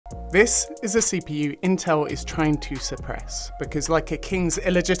This is a CPU Intel is trying to suppress, because like a king's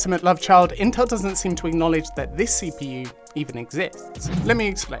illegitimate love child, Intel doesn't seem to acknowledge that this CPU even exists. Let me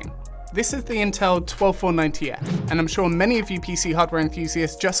explain. This is the Intel 12490F, and I'm sure many of you PC hardware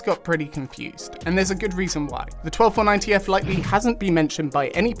enthusiasts just got pretty confused, and there's a good reason why. The 12490F likely hasn't been mentioned by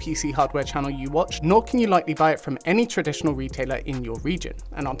any PC hardware channel you watch, nor can you likely buy it from any traditional retailer in your region.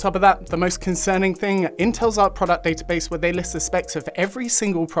 And on top of that, the most concerning thing, Intel's ARC product database, where they list the specs of every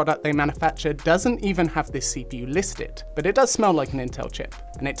single product they manufacture, doesn't even have this CPU listed. But it does smell like an Intel chip,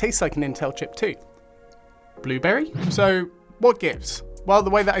 and it tastes like an Intel chip too. Blueberry? So what gives? Well,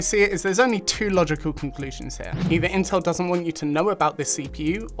 the way that I see it is there's only two logical conclusions here. Either Intel doesn't want you to know about this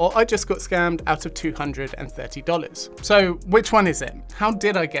CPU, or I just got scammed out of $230. So which one is it? How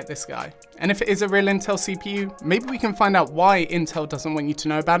did I get this guy? And if it is a real Intel CPU, maybe we can find out why Intel doesn't want you to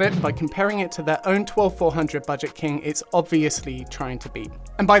know about it by comparing it to their own 12400 budget king it's obviously trying to beat.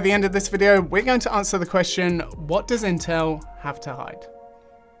 And by the end of this video, we're going to answer the question, what does Intel have to hide?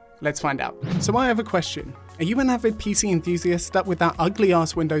 Let's find out. So I have a question. Are you an avid PC enthusiast stuck with that ugly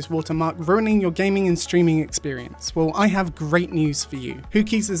ass Windows watermark ruining your gaming and streaming experience? Well, I have great news for you.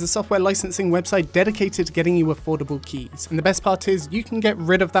 HooKeys is a software licensing website dedicated to getting you affordable keys. And the best part is you can get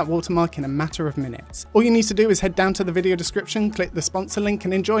rid of that watermark in a matter of minutes. All you need to do is head down to the video description, click the sponsor link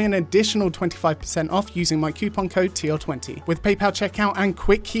and enjoy an additional 25% off using my coupon code TL20. With PayPal checkout and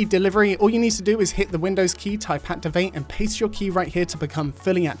quick key delivery, all you need to do is hit the Windows key, type activate and paste your key right here to become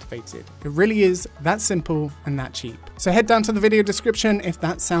fully activated. It really is that simple and that cheap. So head down to the video description if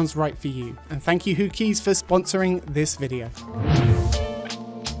that sounds right for you. And thank you HooKeys for sponsoring this video.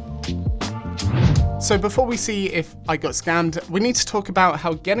 So before we see if I got scammed, we need to talk about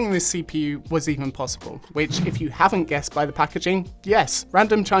how getting this CPU was even possible, which if you haven't guessed by the packaging, yes,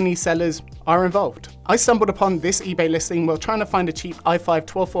 random Chinese sellers are involved. I stumbled upon this eBay listing while trying to find a cheap i5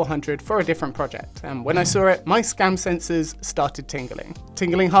 12400 for a different project, and when I saw it, my scam sensors started tingling.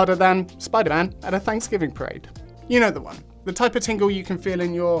 Tingling harder than Spider-Man at a Thanksgiving parade. You know the one, the type of tingle you can feel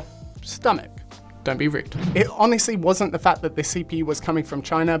in your stomach. Don't be rude. It honestly wasn't the fact that this CPU was coming from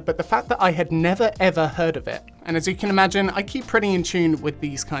China, but the fact that I had never ever heard of it. And as you can imagine, I keep pretty in tune with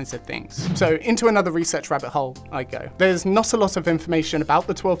these kinds of things. So into another research rabbit hole I go. There's not a lot of information about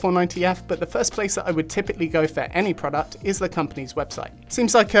the 12490F, but the first place that I would typically go for any product is the company's website.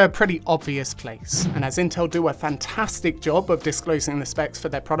 Seems like a pretty obvious place. And as Intel do a fantastic job of disclosing the specs for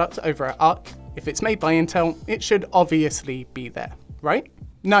their product over at ARC, if it's made by Intel, it should obviously be there, right?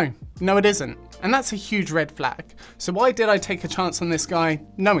 No it isn't. And that's a huge red flag. So why did I take a chance on this guy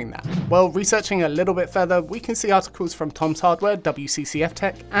knowing that? Well, researching a little bit further, we can see articles from Tom's Hardware, WCCF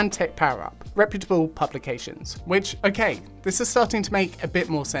Tech, and Tech Power Up, reputable publications, which, okay, this is starting to make a bit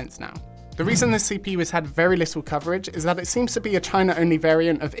more sense now. The reason this CPU has had very little coverage is that it seems to be a China-only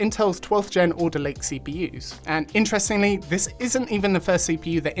variant of Intel's 12th gen Alder Lake CPUs. And interestingly, this isn't even the first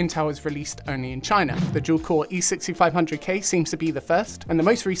CPU that Intel has released only in China. The dual-core E6500K seems to be the first, and the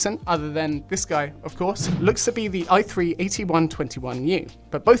most recent, other than this guy, of course, looks to be the i3-8121U.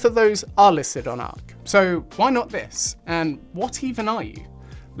 But both of those are listed on ARC. So why not this? And what even are you?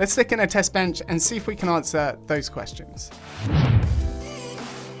 Let's stick in a test bench and see if we can answer those questions.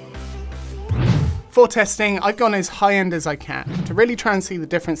 For testing, I've gone as high-end as I can to really try and see the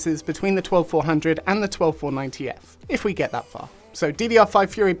differences between the 12400 and the 12490F, if we get that far. So DDR5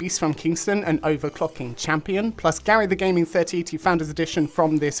 Fury Beast from Kingston, an overclocking champion, plus Gary the Gaming 3080 Founders Edition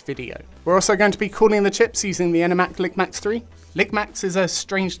from this video. We're also going to be cooling the chips using the Enemac LickMax 3. LickMax is a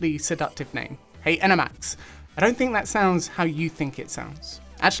strangely seductive name. Hey Enemax, I don't think that sounds how you think it sounds.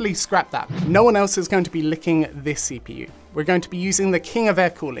 Actually, scrap that. No one else is going to be licking this CPU. We're going to be using the king of air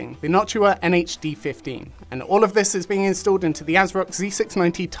cooling, the Noctua NH-D15. And all of this is being installed into the ASRock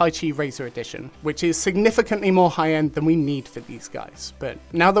Z690 Taichi Razor Edition, which is significantly more high-end than we need for these guys. But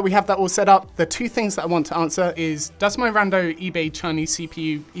now that we have that all set up, the two things that I want to answer is, does my rando eBay Chinese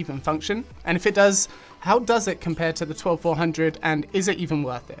CPU even function? And if it does, how does it compare to the 12400 and is it even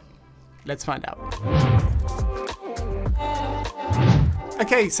worth it? Let's find out.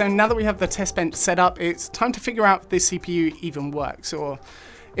 Okay, so now that we have the test bench set up, it's time to figure out if this CPU even works, or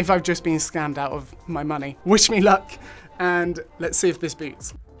if I've just been scammed out of my money. Wish me luck, and let's see if this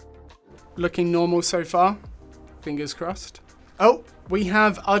boots. Looking normal so far, fingers crossed. Oh, we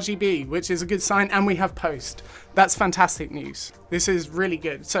have RGB, which is a good sign, and we have post. That's fantastic news. This is really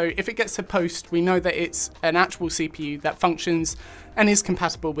good. So if it gets to post, we know that it's an actual CPU that functions and is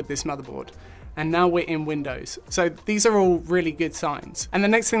compatible with this motherboard. and now we're in Windows. So these are all really good signs. And the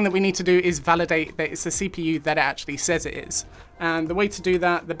next thing that we need to do is validate that it's the CPU that it actually says it is. And the way to do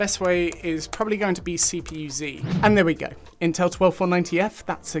that, the best way is probably going to be CPU-Z. And there we go. Intel 12490F,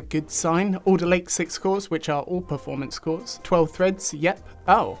 that's a good sign. Alder Lake 6 cores, which are all performance cores. 12 threads, yep.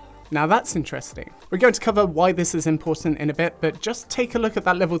 Oh. Now that's interesting. We're going to cover why this is important in a bit, but just take a look at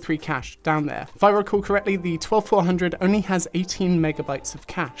that level 3 cache down there. If I recall correctly, the 12400 only has 18 megabytes of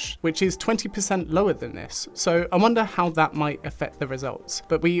cache, which is 20% lower than this. So I wonder how that might affect the results.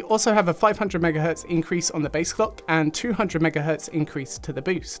 But we also have a 500 megahertz increase on the base clock and 200 megahertz increase to the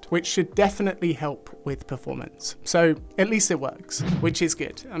boost, which should definitely help with performance. So at least it works, which is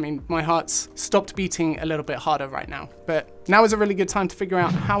good. I mean, my heart's stopped beating a little bit harder right now, but now is a really good time to figure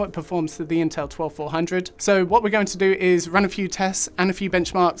out how it performs to the Intel 12400. So what we're going to do is run a few tests and a few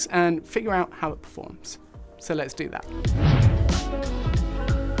benchmarks and figure out how it performs. So let's do that.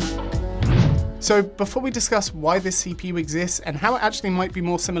 So before we discuss why this CPU exists and how it actually might be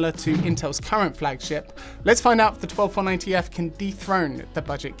more similar to Intel's current flagship, let's find out if the 12490F can dethrone the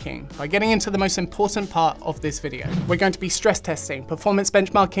budget king by getting into the most important part of this video. We're going to be stress testing, performance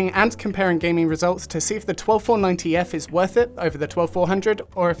benchmarking, and comparing gaming results to see if the 12490F is worth it over the 12400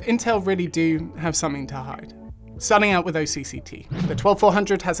 or if Intel really do have something to hide. Starting out with OCCT. The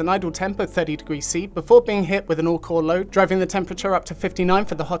 12400 has an idle temp of 30 degrees C before being hit with an all-core load, driving the temperature up to 59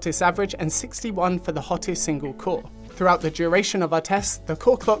 for the hottest average and 61 for the hottest single core. Throughout the duration of our tests, the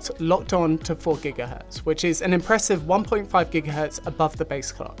core clocks locked on to 4 GHz, which is an impressive 1.5 GHz above the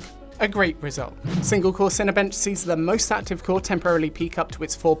base clock. A great result. Single core Cinebench sees the most active core temporarily peak up to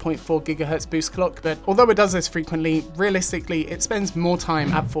its 4.4 GHz boost clock, but although it does this frequently, realistically it spends more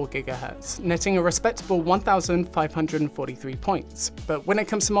time at 4 GHz, netting a respectable 1,543 points. But when it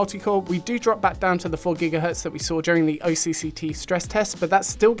comes to multi-core, we do drop back down to the 4 GHz that we saw during the OCCT stress test, but that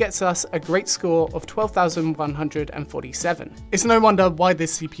still gets us a great score of 12,147. It's no wonder why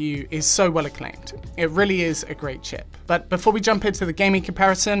this CPU is so well acclaimed. It really is a great chip. But before we jump into the gaming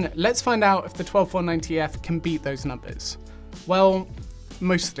comparison, let's find out if the 12490F can beat those numbers. Well,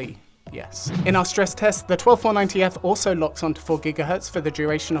 mostly yes. In our stress test, the 12490F also locks onto 4 GHz for the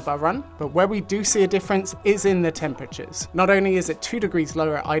duration of our run, but where we do see a difference is in the temperatures. Not only is it 2 degrees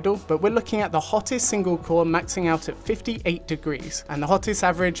lower at idle, but we're looking at the hottest single core maxing out at 58 degrees, and the hottest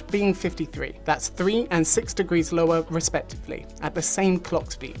average being 53. That's 3 and 6 degrees lower respectively, at the same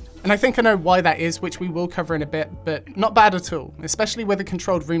clock speed. And I think I know why that is, which we will cover in a bit, but not bad at all, especially with a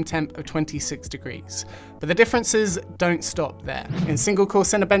controlled room temp of 26 degrees. But the differences don't stop there. In single core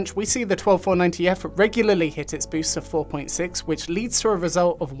Cinebench, we see the 12490F regularly hit its boost of 4.6, which leads to a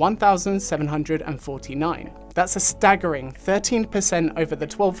result of 1,749. That's a staggering 13% over the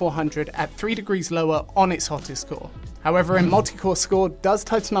 12400 at 3 degrees lower on its hottest core. However, in multi-core score does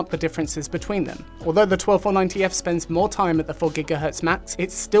tighten up the differences between them. Although the 12490F spends more time at the 4 GHz max,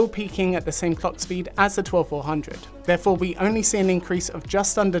 it's still peaking at the same clock speed as the 12400. Therefore, we only see an increase of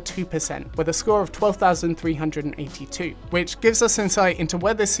just under 2%, with a score of 12,382, which gives us insight into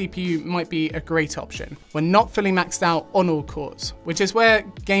where this CPU might be a great option when not fully maxed out on all cores, which is where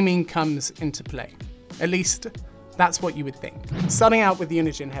gaming comes into play. At least, that's what you would think. Starting out with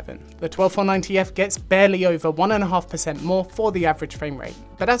Unigine Heaven, the 12490F gets barely over 1.5% more for the average frame rate.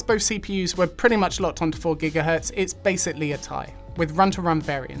 But as both CPUs were pretty much locked onto 4 GHz, it's basically a tie, with run-to-run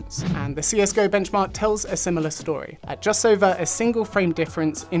variance. And the CSGO benchmark tells a similar story, at just over a single frame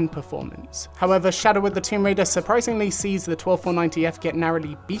difference in performance. However, Shadow of the Tomb Raider surprisingly sees the 12490F get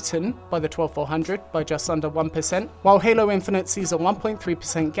narrowly beaten by the 12400 by just under 1%, while Halo Infinite sees a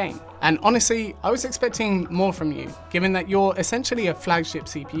 1.3% gain. And honestly, I was expecting more from you, given that you're essentially a flagship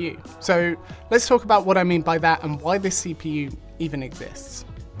CPU. So let's talk about what I mean by that and why this CPU even exists.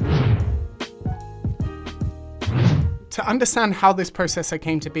 To understand how this processor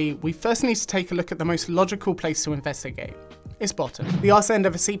came to be, we first need to take a look at the most logical place to investigate. Its bottom. The arse end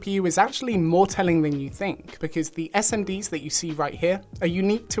of a CPU is actually more telling than you think, because the SMDs that you see right here are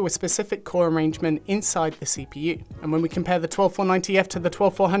unique to a specific core arrangement inside the CPU. And when we compare the 12490F to the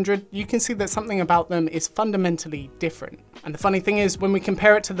 12400, you can see that something about them is fundamentally different. And the funny thing is, when we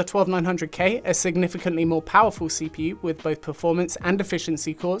compare it to the 12900K, a significantly more powerful CPU with both performance and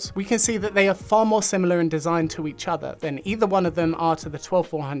efficiency cores, we can see that they are far more similar in design to each other than either one of them are to the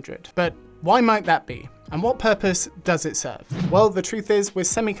 12400. But why might that be? And what purpose does it serve? Well, the truth is, with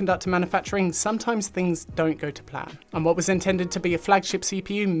semiconductor manufacturing, sometimes things don't go to plan. And what was intended to be a flagship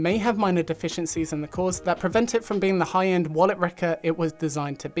CPU may have minor deficiencies in the cores that prevent it from being the high-end wallet wrecker it was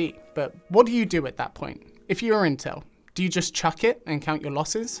designed to be. But what do you do at that point? If you're Intel, do you just chuck it and count your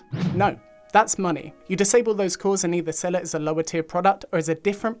losses? No. That's money. You disable those cores and either sell it as a lower tier product or as a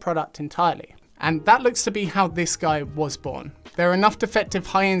different product entirely. And that looks to be how this guy was born. There are enough defective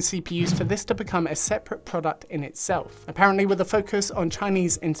high-end CPUs for this to become a separate product in itself, apparently with a focus on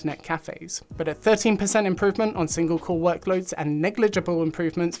Chinese internet cafes. But at 13% improvement on single core workloads and negligible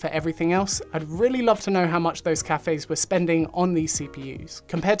improvements for everything else, I'd really love to know how much those cafes were spending on these CPUs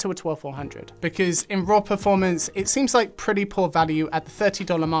compared to a 12400. Because in raw performance, it seems like pretty poor value at the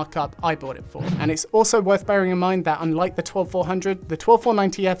 $30 markup I bought it for. And it's also worth bearing in mind that unlike the 12400, the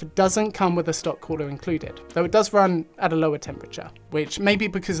 12490F doesn't come with a stock cooler included, though it does run at a lower temperature, which may be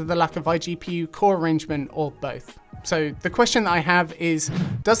because of the lack of iGPU core arrangement or both. So the question that I have is,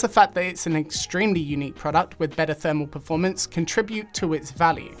 does the fact that it's an extremely unique product with better thermal performance contribute to its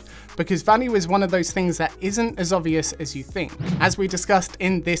value? Because value is one of those things that isn't as obvious as you think, as we discussed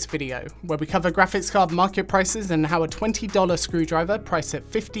in this video, where we cover graphics card market prices and how a $20 screwdriver priced at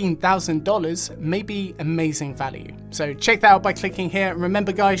 $15,000 may be amazing value. So check that out by clicking here, and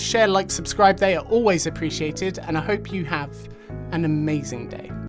remember guys, share, like, subscribe, they are always appreciated, and I hope you have an amazing day.